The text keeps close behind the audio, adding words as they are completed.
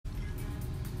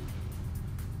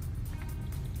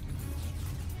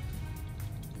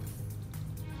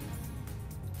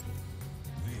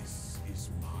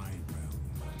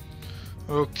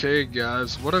Okay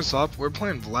guys, what is up? We're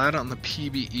playing Vlad on the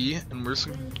PBE, and we're just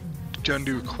gonna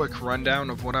do a quick rundown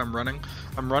of what I'm running.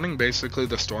 I'm running basically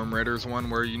the Storm Raiders one,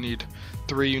 where you need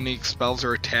 3 unique spells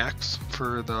or attacks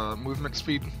for the movement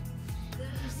speed.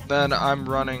 Then I'm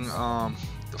running,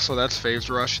 so that's Phase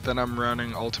Rush. Then I'm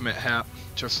running Ultimate Hat,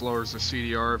 just lowers the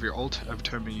CDR of your ult every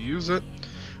time you use it.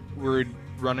 We're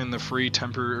running the free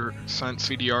 10%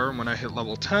 CDR when I hit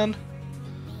level 10.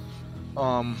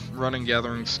 Running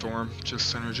Gathering Storm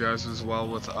just synergizes well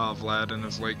with Vlad and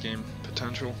his late game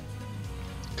potential.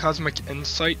 Cosmic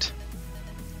Insight.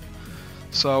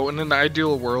 So in an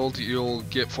ideal world, you'll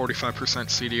get 45%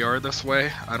 CDR this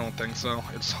way. I don't think so.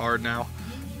 It's hard now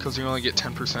because you only get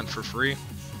 10% for free.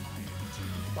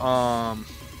 Yeah,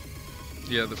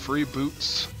 the free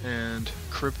boots and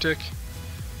Cryptic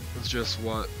is just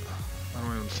what I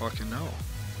don't even fucking know.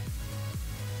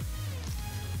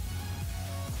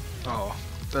 Oh,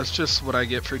 that's just what I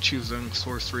get for choosing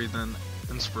Sorcery than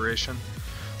Inspiration.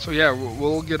 So yeah,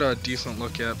 we'll get a decent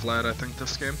look at Vlad, I think,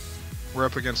 this game. We're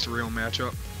up against a real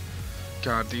matchup.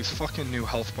 God, these fucking new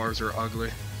health bars are ugly.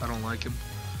 I don't like them.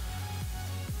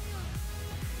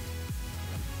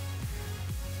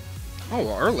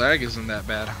 Oh, our lag isn't that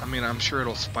bad. I mean, I'm sure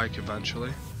it'll spike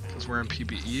eventually, because we're in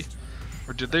PBE.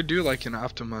 Or did they do like an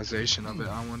optimization of it,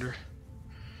 I wonder?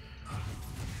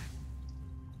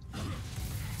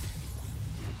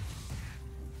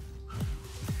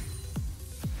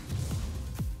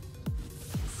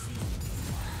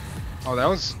 Oh,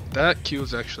 that Q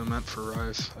was actually meant for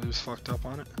Rise. I just fucked up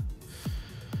on it.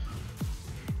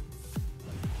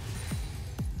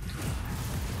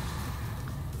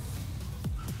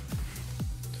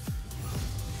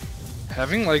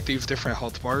 Having like these different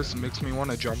health bars makes me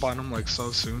want to jump on them like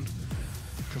so soon,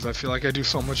 because I feel like I do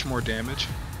so much more damage.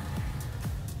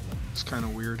 It's kind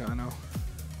of weird, I know.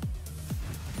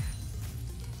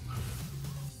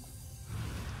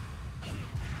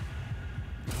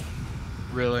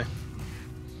 Really?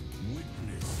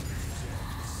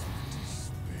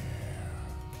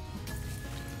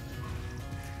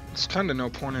 It's kind of no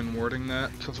point in warding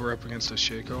that because we're up against a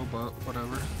Shaco, but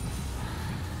whatever.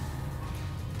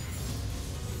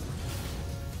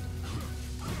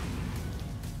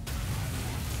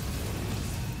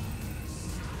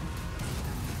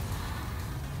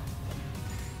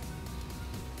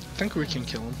 I think we can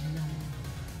kill him.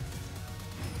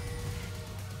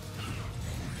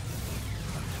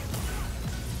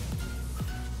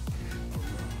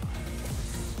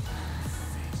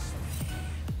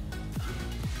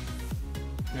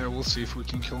 Yeah, we'll see if we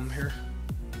can kill him here.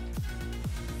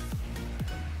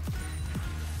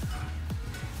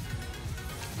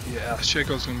 Yeah,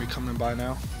 Shaco's gonna be coming by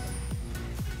now.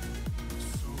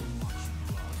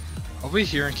 I'll be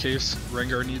here in case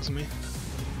Rengar needs me.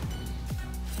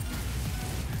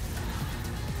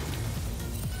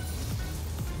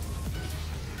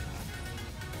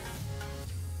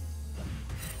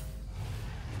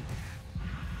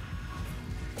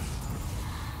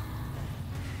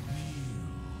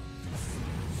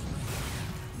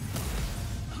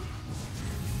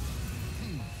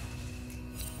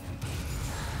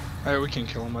 Alright, we can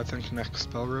kill him, I think, next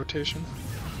spell rotation.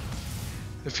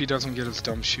 If he doesn't get his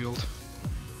dumb shield.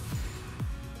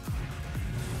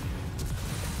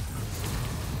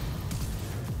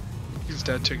 He's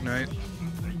dead to Ignite.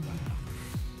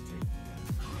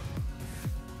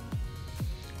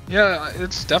 Yeah,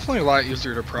 it's definitely a lot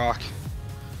easier to proc.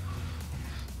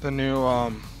 The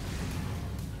new,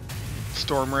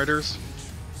 Storm Raiders.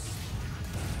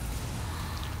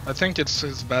 I think it's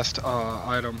his best,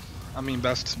 item. I mean,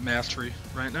 best mastery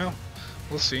right now.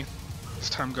 We'll see as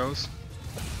time goes.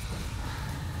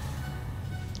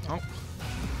 Oh.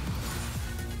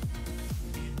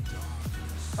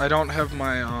 I don't have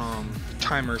my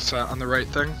timer set on the right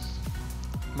thing.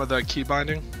 But the key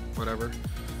binding, whatever.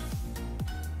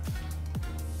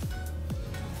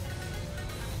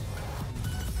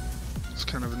 It's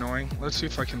kind of annoying. Let's see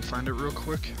if I can find it real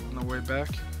quick on the way back.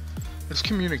 It's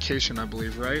communication, I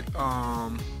believe, right?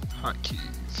 Hotkeys.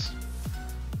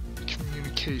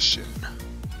 Communication.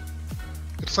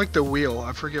 It's like the wheel.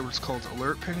 I forget what it's called.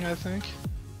 Alert ping, I think.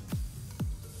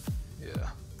 Yeah.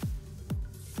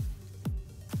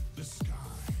 The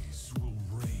skies will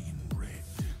rain red.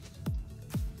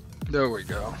 There we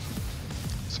go.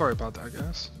 Sorry about that,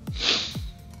 guys.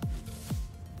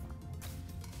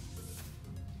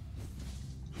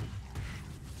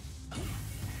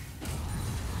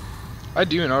 I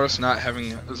do notice not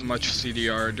having as much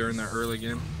CDR during the early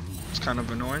game. It's kind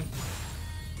of annoying.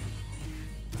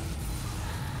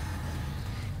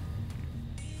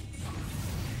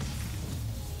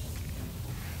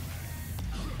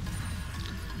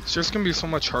 It's just gonna be so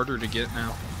much harder to get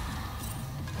now.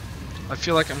 I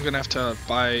feel like I'm gonna have to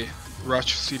buy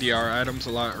rush CDR items a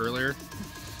lot earlier.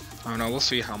 I don't know, we'll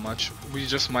see how much. We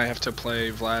just might have to play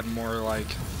Vlad more like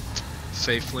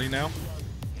safely now.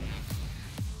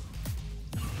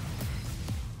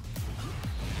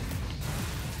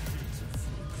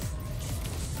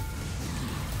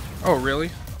 Oh really?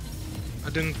 I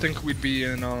didn't think we'd be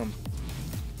in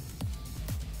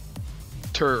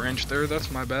turret range there, that's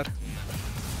my bad.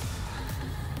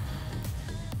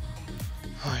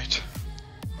 Alright.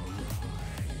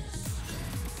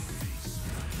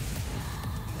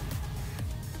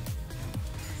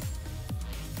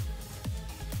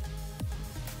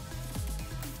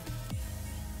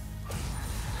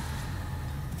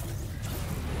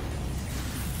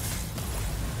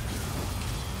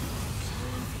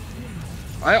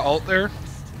 I ult there.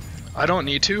 I don't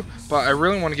need to, but I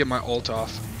really want to get my ult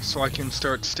off so I can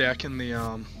start stacking the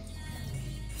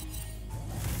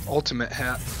ultimate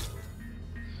hat.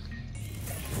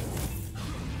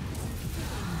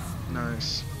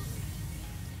 Nice.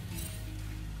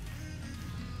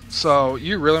 So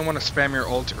you really want to spam your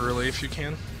ult early if you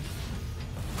can.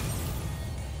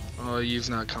 Oh, Eve's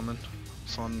not coming,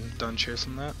 so I'm done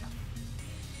chasing that.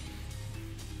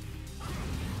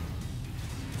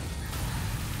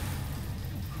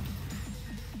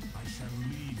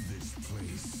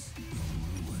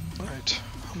 Alright,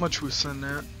 how much we send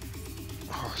that?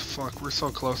 Oh fuck, we're so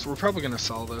close. We're probably gonna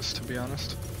sell this, to be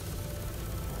honest.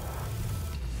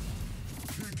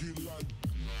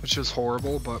 Which is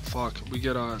horrible, but fuck. We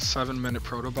get a 7-minute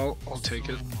proto belt, I'll take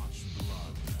it.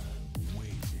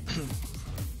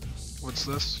 What's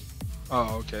this?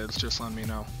 Oh, okay, it's just letting me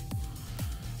know.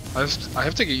 I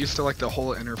have to get used to like the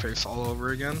whole interface all over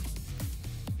again.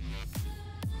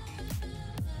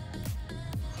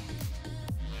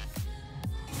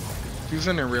 He's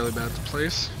in a really bad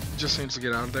place. He just needs to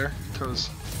get out of there, cause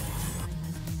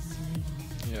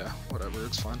yeah, whatever,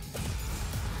 it's fine.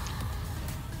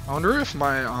 I wonder if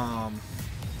my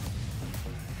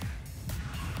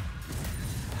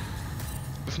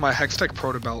Hextech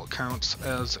Proto Belt counts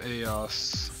as a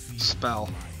spell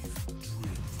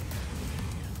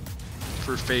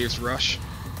for Phase Rush.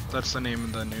 That's the name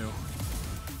of the new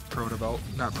Proto Belt,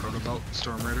 not Proto Belt,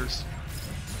 Storm Raiders.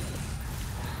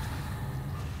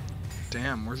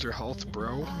 Damn, where's your health,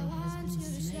 bro?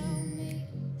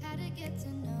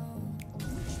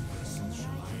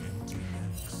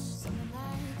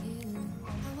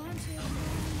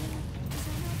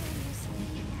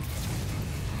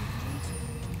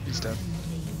 He's dead.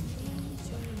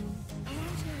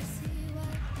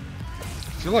 I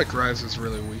feel like Rise is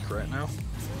really weak right now.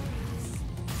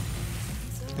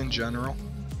 In general.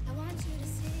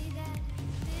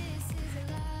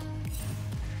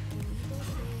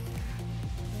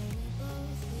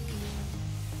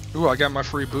 Ooh, I got my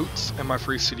free boots and my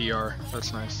free CDR.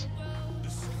 That's nice.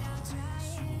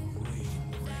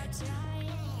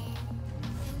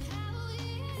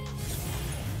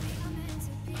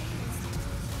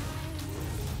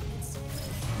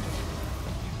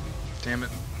 Damn it.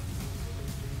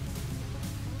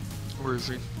 Where is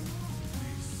he?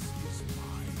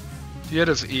 He had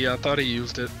his E. I thought he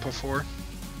used it before.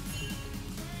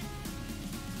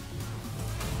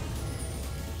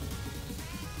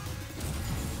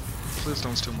 Please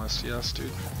don't steal my CS, dude.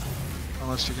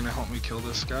 Unless you're gonna help me kill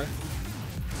this guy.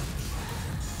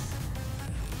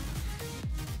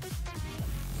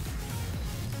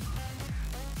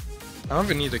 I don't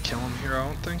even need to kill him here, I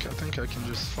don't think. I think I can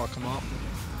just fuck him up.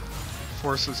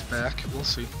 Force his back, we'll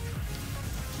see.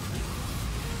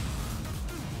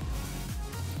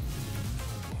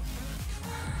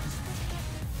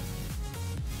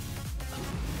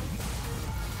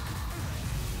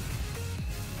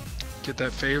 Get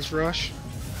that phase rush.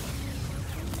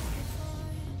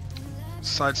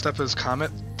 Sidestep his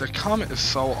comet. The comet is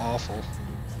so awful.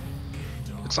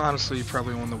 It's honestly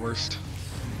probably one of the worst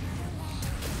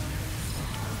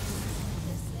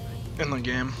in the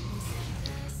game.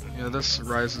 Yeah, this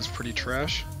Rise is pretty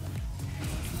trash.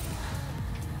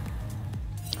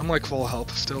 I'm like full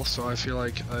health still, so I feel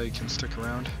like I can stick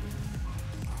around.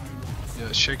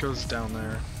 Yeah, Shaco's down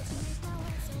there.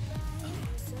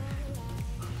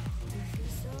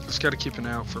 Just gotta keep an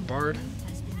eye out for Bard.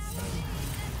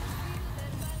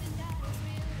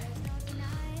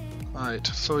 Alright,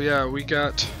 so yeah, we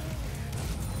got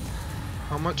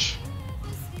how much?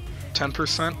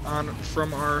 10% on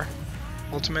from our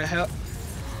ultimate hat.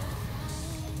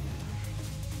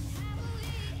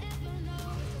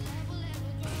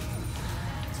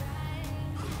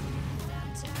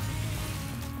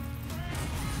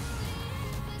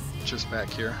 Just back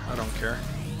here, I don't care.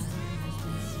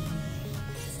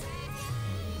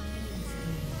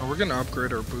 we're gonna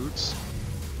upgrade our boots.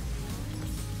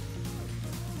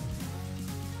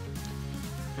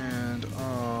 And,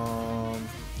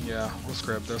 yeah, let's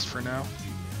grab this for now.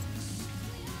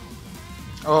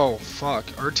 Oh, fuck.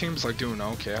 Our team's, like, doing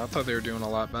okay. I thought they were doing a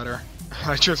lot better.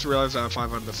 I just realized I have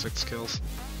 5 out of the 6 kills.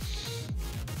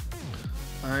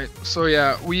 Alright, so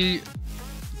yeah, we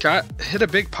hit a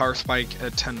big power spike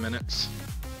at 10 minutes.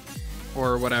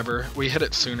 Or whatever. We hit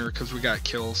it sooner because we got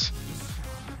kills.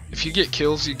 If you get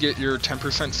kills, you get your 10%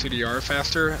 CDR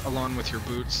faster, along with your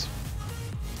boots.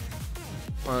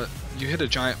 But you hit a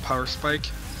giant power spike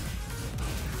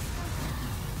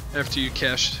after you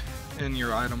cashed in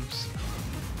your items.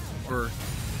 Or,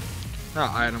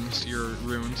 not items, your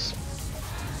runes.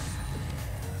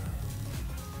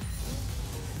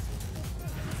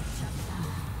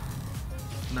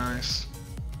 Nice.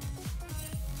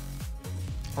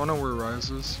 I wanna know where Rise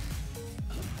is.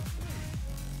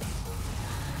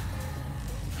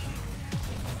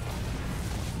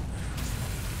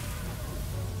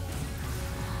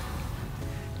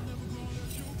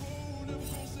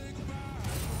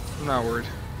 I'm not worried.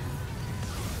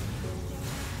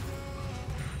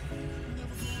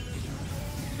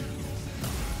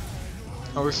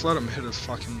 Always let him hit his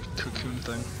fucking cocoon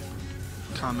thing.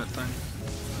 Comet thing.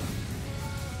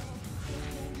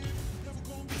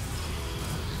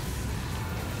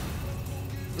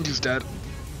 He's dead.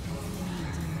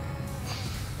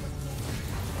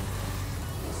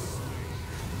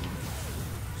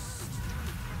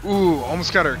 Ooh,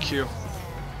 almost got our Q.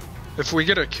 If we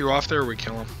get a Q off there, we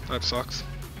kill him. That sucks.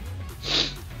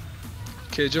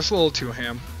 Okay, just a little too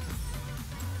ham.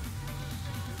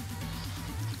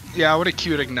 Yeah, I would have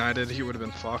Q'd ignited, he would have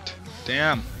been fucked.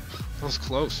 Damn, that was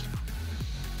close.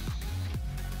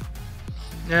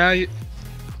 Yeah, I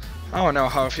don't know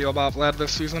how I feel about Vlad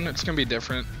this season. It's gonna be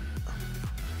different.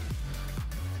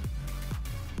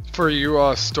 For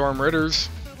you Storm Ritters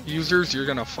users, you're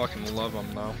gonna fucking love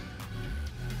him though.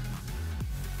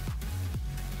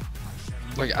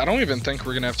 Like, I don't even think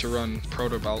we're gonna have to run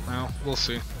Proto Belt now. We'll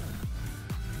see.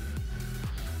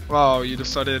 Wow, you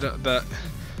decided that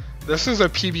this is a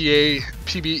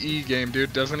PBE game,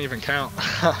 dude. Doesn't even count.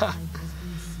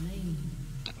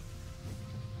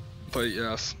 But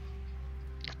yes.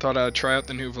 Thought I'd try out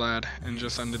the new Vlad and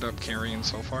just ended up carrying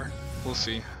so far. We'll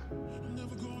see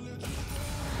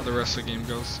how the rest of the game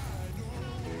goes.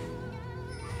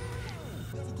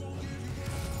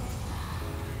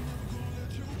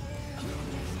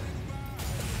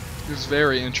 He's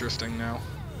very interesting now.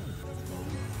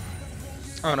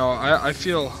 I don't know, I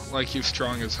feel like he's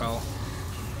strong as hell.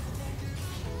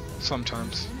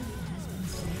 Sometimes.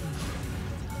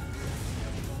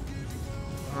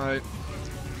 Alright.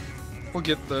 We'll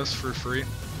get this for free.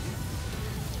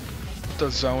 The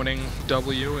zoning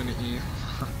W and E.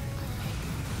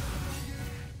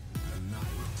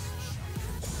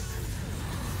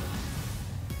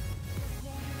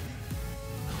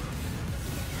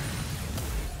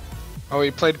 Oh, he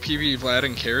played PvE Vlad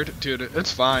and carried? Dude,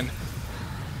 it's fine.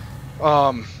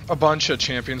 A bunch of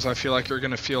champions I feel like are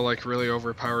gonna feel like really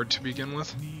overpowered to begin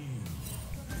with.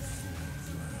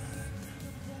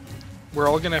 We're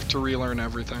all gonna have to relearn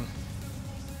everything.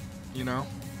 You know?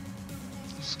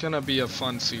 It's gonna be a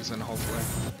fun season,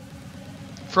 hopefully.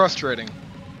 Frustrating,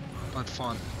 but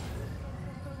fun.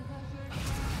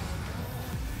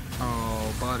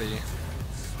 Oh, buddy.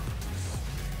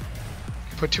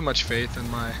 Put too much faith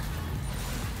in my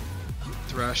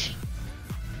Thresh.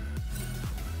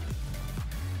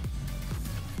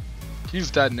 He's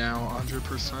dead now,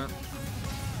 100%.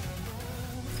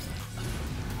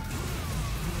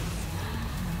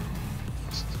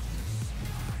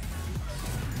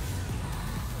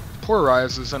 Poor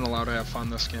Rise isn't allowed to have fun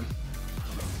this game.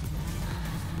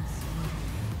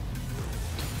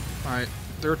 Alright,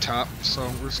 they're top, so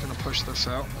we're just gonna push this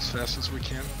out as fast as we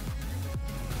can.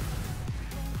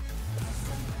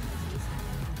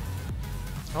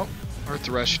 Oh, our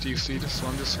Thresh DC'd, so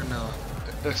I'm just gonna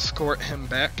escort him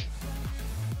back.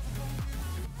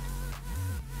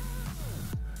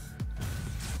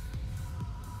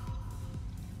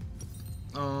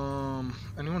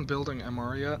 Anyone building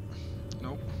MR yet?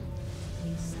 Nope.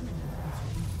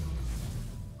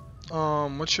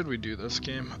 What should we do this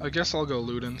game? I guess I'll go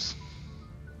Ludens.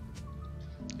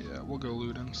 Yeah, we'll go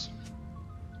Ludens.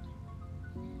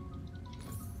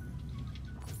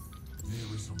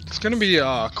 It's gonna be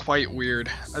quite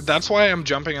weird. That's why I'm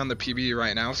jumping on the PB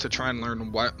right now, is to try and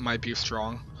learn what might be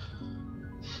strong.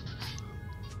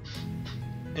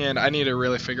 And I need to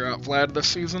really figure out Vlad this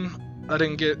season. I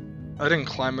didn't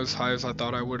climb as high as I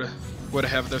thought I would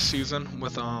have this season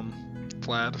with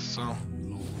Vlad, so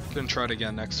gonna try it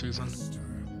again next season.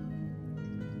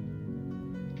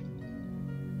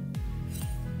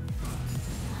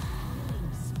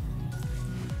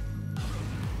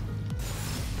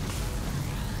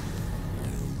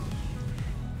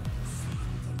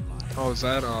 Oh, is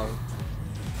that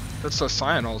that's the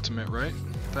Scion ultimate, right?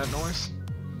 That noise?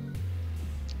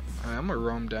 Alright, I'm gonna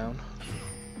roam down.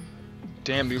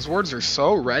 Damn, these wards are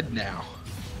so red now.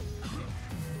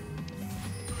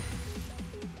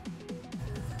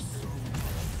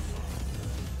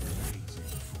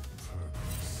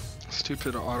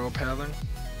 Stupid auto-pathing.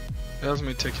 That was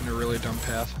me taking a really dumb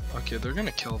path. Okay, they're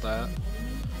gonna kill that.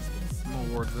 I'm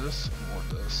gonna ward this, and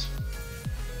ward this.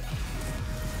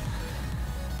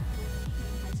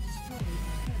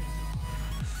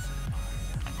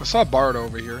 I saw Bard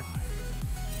over here.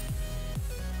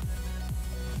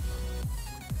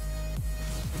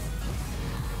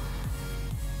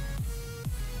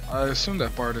 I assume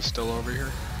that Bard is still over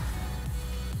here.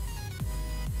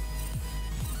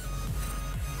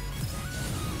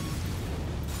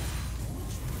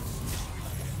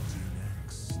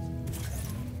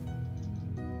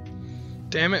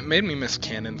 Damn it, made me miss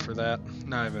cannon for that.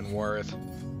 Not even worth.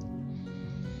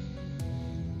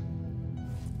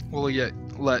 Will he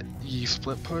let Yi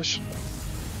split push?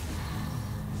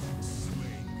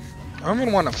 I'm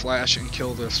gonna want to flash and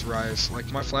kill this Rise.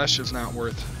 Like, my flash is not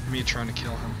worth me trying to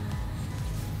kill him.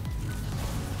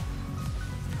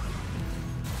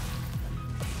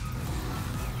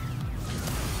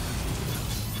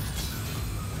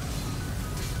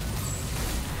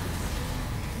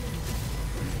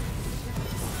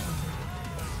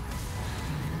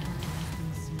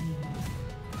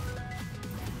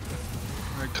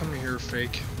 Alright, come here,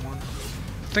 fake one.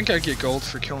 I think I get gold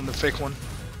for killing the fake one.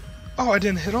 Oh, I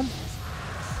didn't hit him?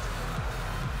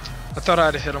 I thought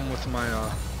I'd hit him with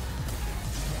my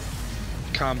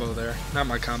combo there. Not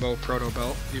my combo, proto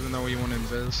belt, even though he went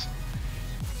invis.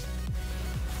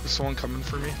 Is someone coming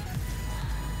for me?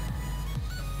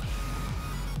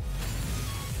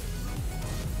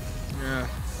 Yeah,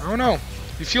 I don't know.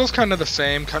 He feels kind of the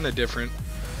same, kind of different.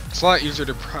 It's a lot easier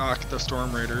to proc the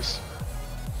Storm Raiders.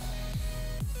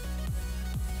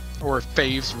 Or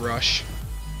phase rush.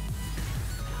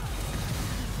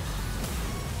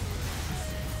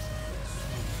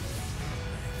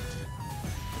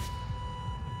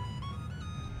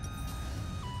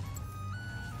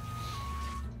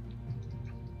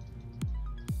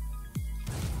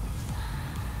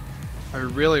 I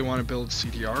really want to build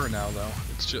CDR now, though.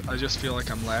 It's just, I just feel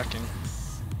like I'm lacking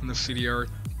in the CDR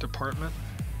department.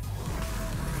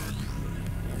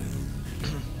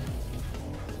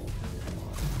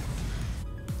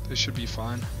 They should be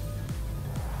fine.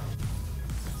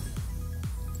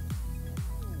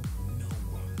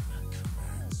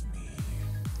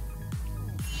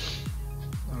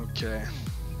 Okay.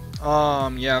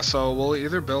 Yeah, so we'll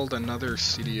either build another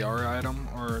CDR item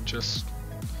or just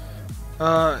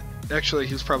actually,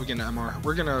 he's probably gonna MR.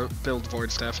 We're gonna build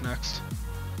Void Staff next.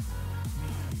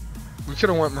 We could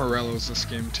have went Morello's this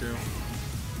game too.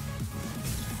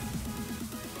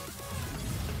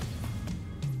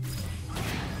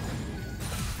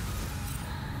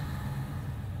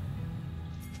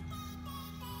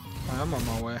 I'm on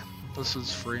my way. This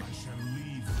is free.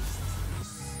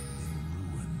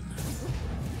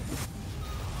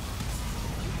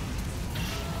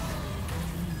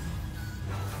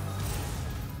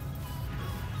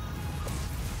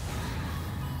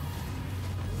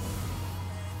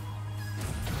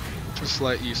 Just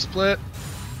let you split.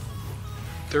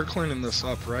 They're cleaning this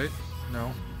up, right?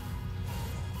 No.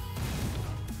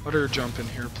 Let her jump in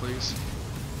here, please.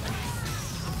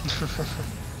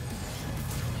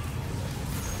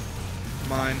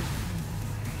 Mine.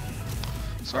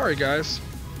 Sorry, guys.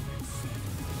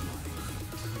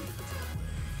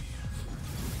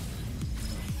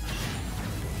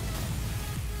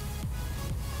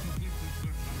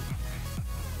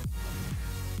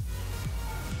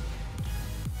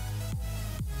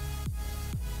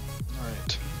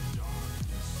 Alright.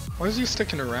 Why is he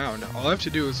sticking around? All I have to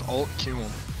do is ult Q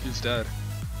him. He's dead.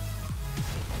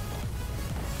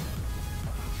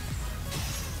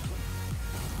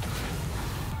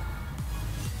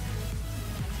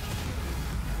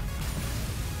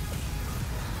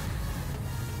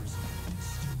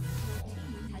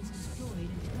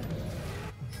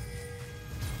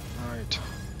 Alright.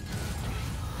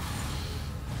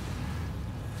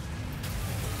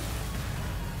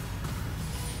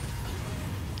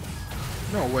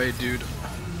 No way, dude.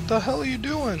 What the hell are you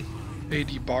doing?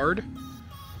 AD Bard?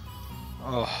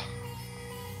 Oh.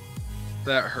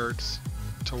 That hurts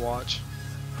to watch.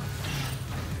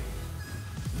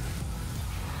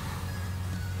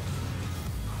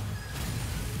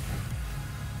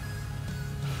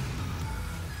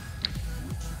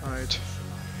 Alright.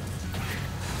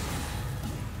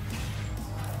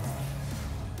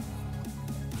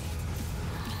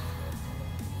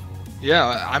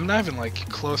 Yeah, I'm not even like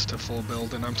close to full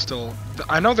build, and I'm still.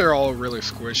 I know they're all really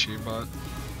squishy, but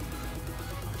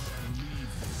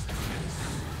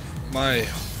my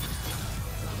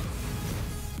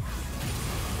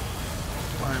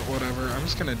whatever. I'm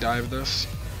just gonna dive this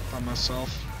by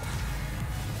myself.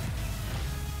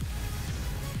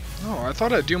 Oh, I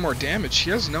thought I'd do more damage. He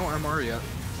has no MR yet.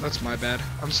 That's my bad.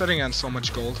 I'm sitting on so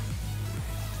much gold.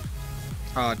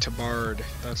 To Bard.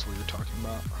 That's what you're talking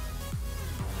about.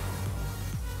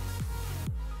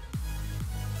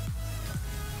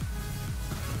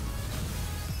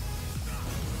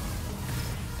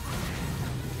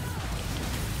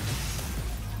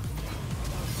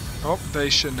 Oh, they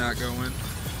should not go in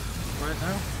right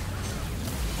now.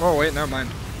 Oh, wait, never mind.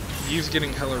 He's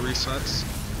getting hella resets.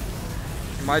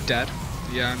 Am I dead?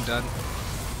 Yeah, I'm dead.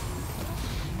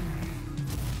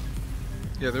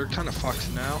 Yeah, they're kind of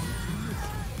fucked now.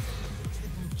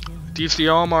 DC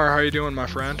Omar, how you doing, my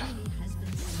friend?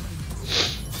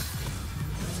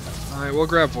 Alright, we'll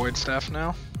grab Void Staff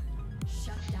now.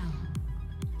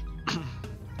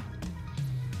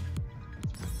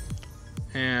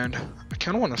 And I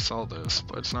kind of want to sell this,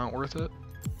 but it's not worth it.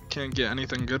 Can't get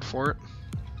anything good for it.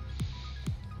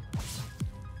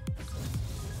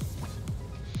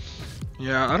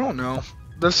 Yeah, I don't know.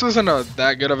 This isn't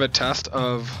that good of a test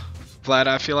of Vlad,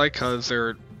 I feel like, because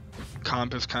their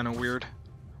comp is kind of weird.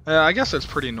 I guess it's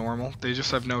pretty normal. They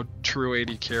just have no true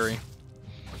AD carry.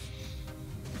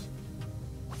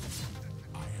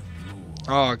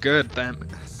 Oh, good. Then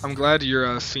I'm glad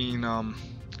you're seeing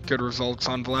good results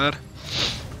on Vlad.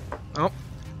 Oh,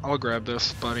 I'll grab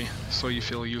this, buddy, so you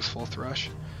feel useful, Thresh.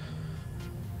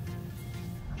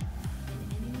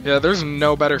 Yeah, there's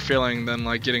no better feeling than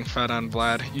like getting fed on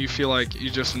Vlad. You feel like you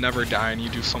just never die and you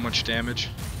do so much damage.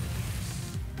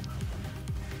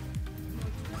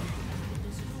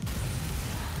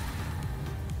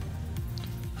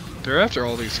 They're after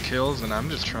all these kills and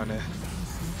I'm just trying to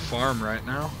farm right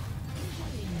now.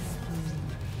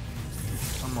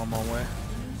 I'm on my way.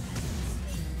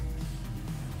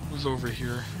 Who's over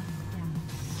here?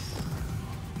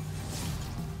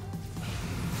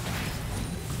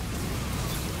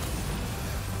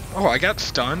 Oh, I got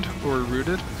stunned or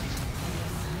rooted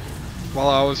while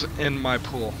I was in my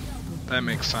pool. That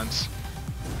makes sense.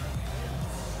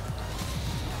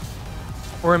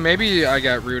 Or maybe I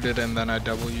got rooted and then I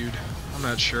W'd. I'm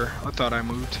not sure. I thought I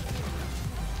moved.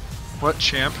 What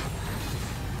champ?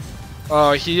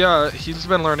 He's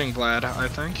been learning Vlad, I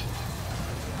think.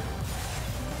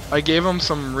 I gave him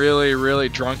some really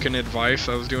drunken advice.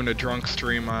 I was doing a drunk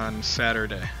stream on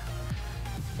Saturday.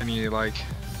 And he like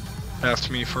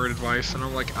asked me for advice and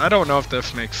I'm like, I don't know if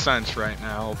this makes sense right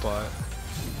now, but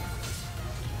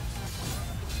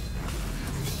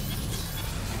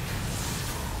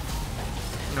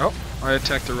nope, I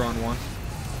attacked the wrong one.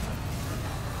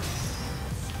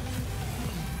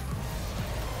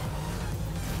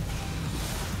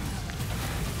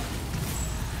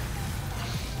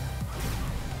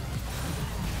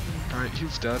 Alright,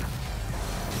 he's dead.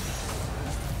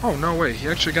 Oh, no way, he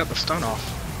actually got the stun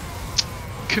off.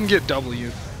 Couldn't get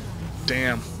W.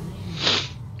 Damn.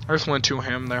 I just went to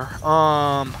him there.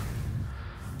 I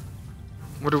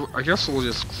guess we'll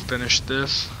just finish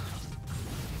this.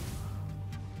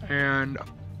 And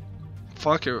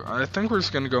fuck it, I think we're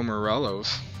just gonna go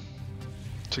Morello's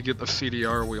to get the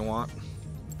CDR we want.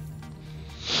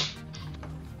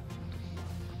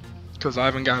 Because I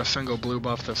haven't got a single blue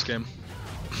buff this game.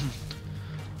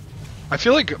 I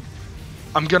feel like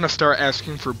I'm gonna start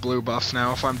asking for blue buffs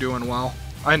now if I'm doing well.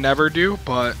 I never do,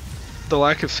 but the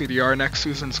lack of CDR next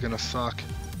season's gonna suck.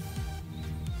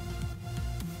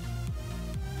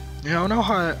 Yeah, I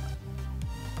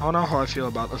don't know how I feel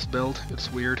about this build.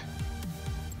 It's weird.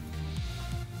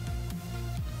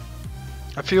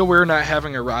 I feel weird not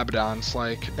having a Rabadon's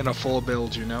like in a full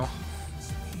build, you know?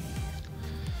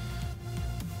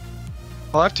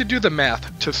 I'll have to do the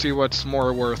math to see what's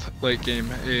more worth late game,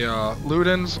 a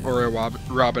Luden's or a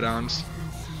Rabadon's.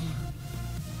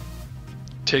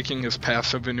 Taking his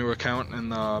passive into account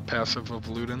and the passive of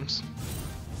Luden's.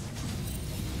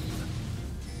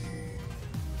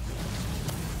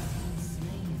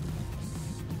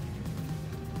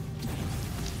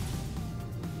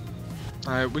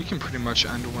 Alright, we can pretty much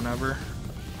end whenever.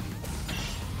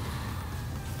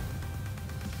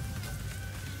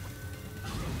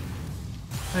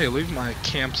 Hey, leave my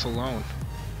camps alone.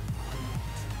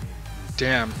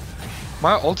 Damn.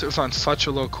 My ult is on such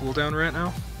a low cooldown right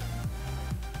now.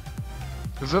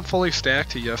 Is it fully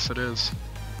stacked? Yes, it is.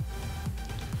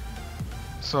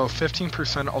 So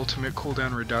 15% ultimate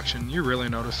cooldown reduction. You really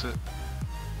notice it.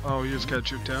 Oh, you just got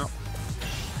juked out.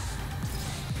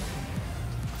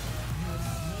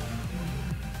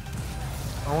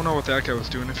 I don't know what that guy was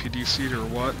doing, if he DC'd or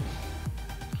what.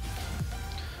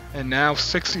 And now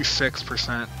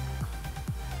 66%.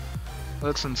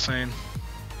 That's insane.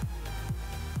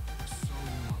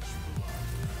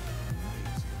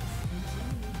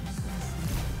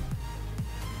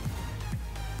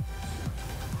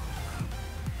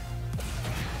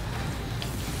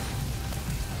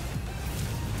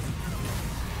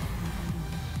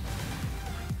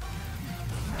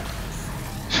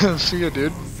 See ya,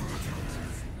 dude.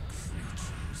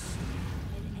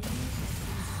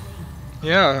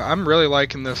 Yeah, I'm really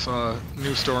liking this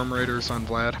new Storm Raiders on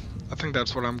Vlad. I think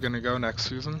that's what I'm gonna go next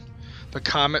season. The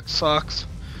Comet sucks.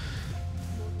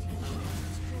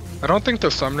 I don't think the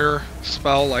Summoner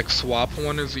spell, like swap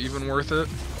one, is even worth it.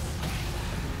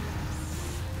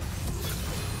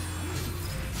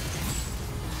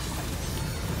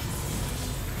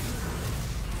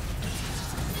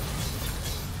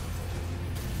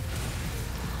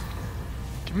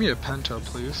 Give me a Penta,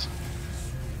 please.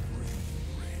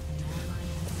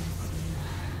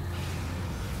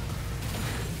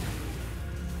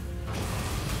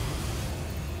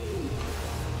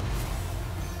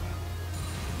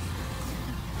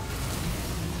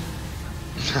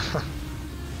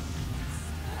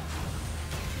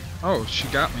 Oh, she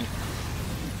got me.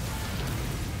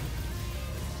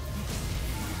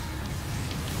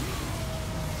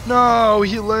 No,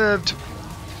 he lived.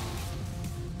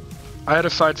 I had to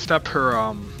sidestep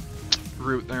her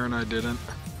route there and I didn't.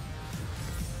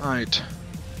 Alright.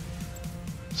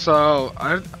 So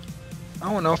I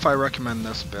don't know if I recommend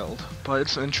this build, but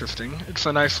it's interesting. It's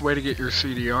a nice way to get your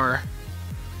CDR.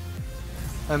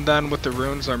 And then with the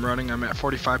runes I'm running, I'm at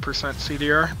 45%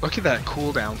 CDR. Look at that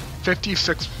cooldown.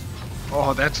 56.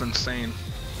 Oh, that's insane.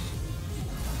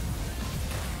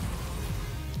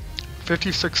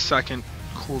 56-second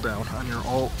cooldown on your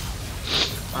ult.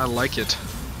 I like it.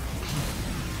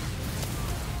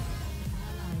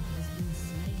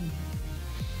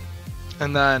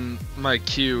 And then my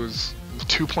Q is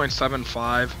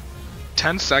 2.75.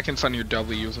 10 seconds on your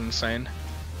W is insane.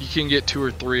 You can get 2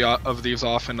 or 3 of these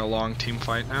off in a long team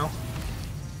fight now.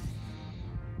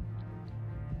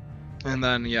 And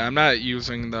then, yeah, I'm not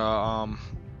using the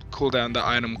cooldown, the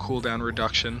item cooldown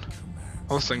reduction.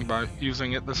 I was thinking about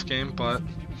using it this game, but...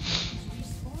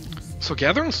 So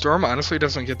Gathering Storm honestly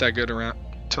doesn't get that good around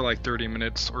to like 30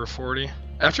 minutes or 40.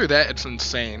 After that, it's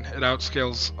insane. It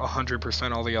outscales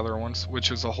 100% all the other ones, which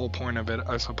is the whole point of it,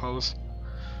 I suppose.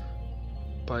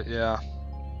 But yeah.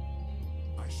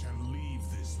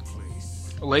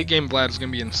 Late game Vlad is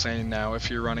going to be insane now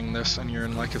if you're running this and you're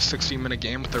in like a 60-minute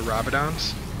game with the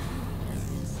Rabadons.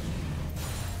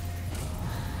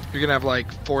 You're going to have like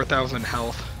 4,000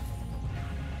 health.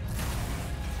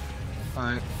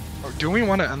 Alright. Oh, do we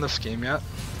want to end this game yet?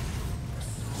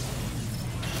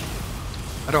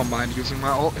 I don't mind using my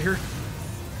ult here.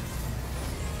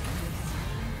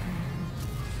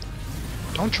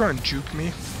 Don't try and juke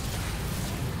me.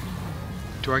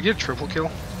 Do I get a triple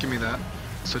kill? Give me that.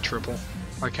 It's a triple.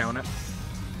 I count it.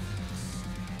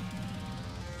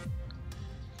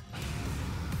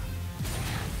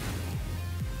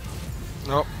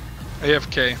 Nope.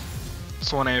 AFK.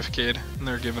 Someone AFK'd and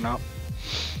they're giving up.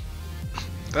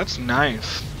 That's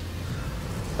nice.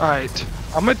 Alright.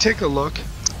 I'm gonna take a look.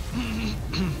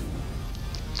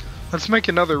 Let's make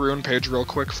another rune page real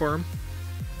quick for him.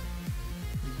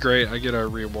 Great, I get a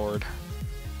reward.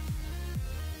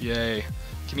 Yay.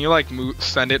 Can you like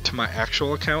send it to my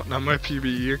actual account, not my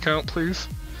PBE account, please?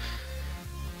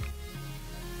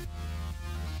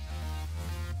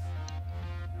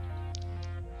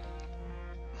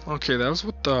 Okay, that was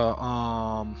with the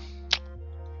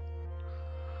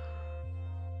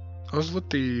that was with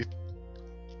the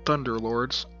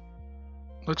Thunderlords.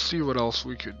 Let's see what else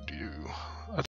we could do.